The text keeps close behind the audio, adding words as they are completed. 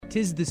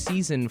'Tis the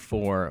season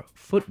for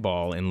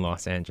football in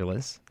Los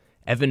Angeles.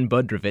 Evan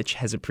Budrovich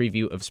has a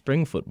preview of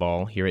spring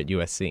football here at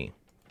USC.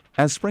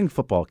 As spring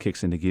football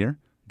kicks into gear,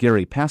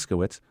 Gary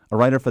Paskowitz, a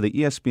writer for the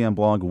ESPN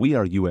blog We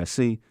Are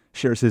USC,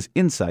 shares his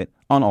insight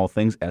on all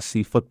things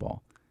SC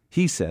football.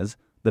 He says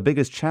the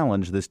biggest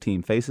challenge this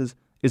team faces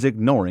is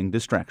ignoring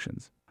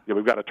distractions. Yeah,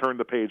 we've got to turn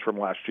the page from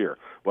last year.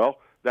 Well,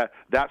 that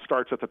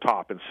starts at the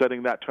top, and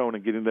setting that tone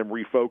and getting them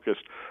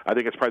refocused, I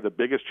think it's probably the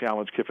biggest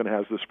challenge Kiffin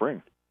has this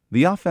spring.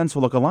 The offense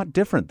will look a lot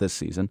different this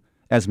season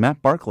as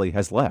Matt Barkley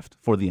has left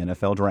for the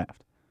NFL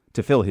Draft.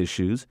 To fill his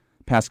shoes,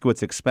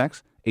 Paskowitz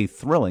expects a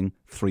thrilling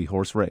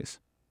three-horse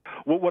race.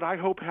 Well, what I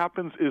hope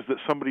happens is that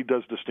somebody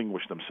does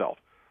distinguish themselves,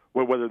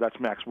 whether that's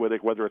Max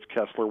Wittick, whether it's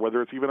Kessler,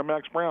 whether it's even a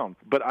Max Brown.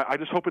 But I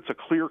just hope it's a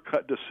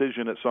clear-cut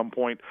decision at some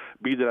point,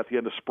 be that at the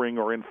end of spring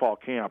or in fall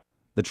camp.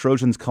 The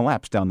Trojans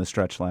collapsed down the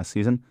stretch last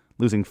season,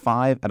 losing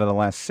 5 out of the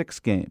last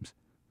 6 games.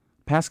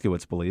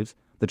 Paskowitz believes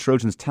the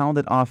Trojans'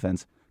 talented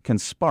offense can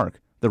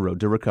spark the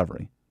road to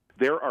recovery.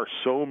 There are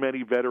so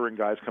many veteran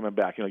guys coming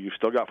back. You've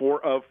still got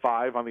 4 of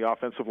 5 on the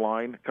offensive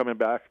line coming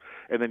back,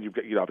 and then you've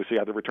got, obviously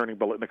had the returning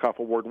Biletnikoff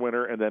Award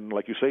winner, and then,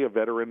 like you say, a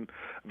veteran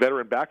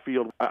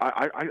backfield.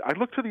 I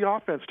look to the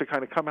offense to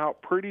kind of come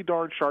out pretty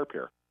darn sharp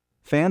here.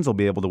 Fans will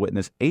be able to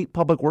witness 8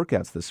 public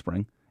workouts this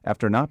spring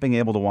after not being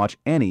able to watch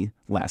any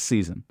last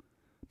season.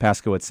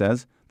 Paskowitz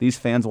says these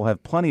fans will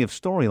have plenty of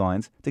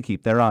storylines to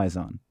keep their eyes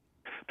on.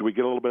 Do we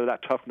get a little bit of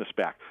that toughness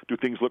back? Do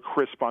things look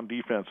crisp on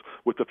defense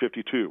with the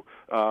 52?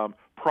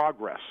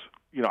 Progress,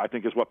 I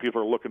think is what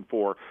people are looking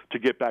for to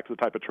get back to the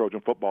type of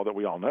Trojan football that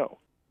we all know.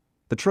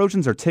 The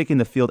Trojans are taking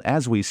the field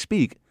as we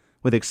speak,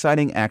 with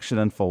exciting action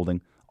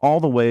unfolding all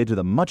the way to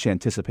the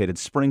much-anticipated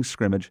spring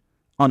scrimmage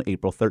on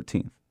April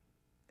 13th.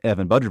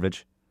 Evan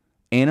Budrovich,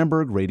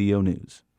 Annenberg Radio News.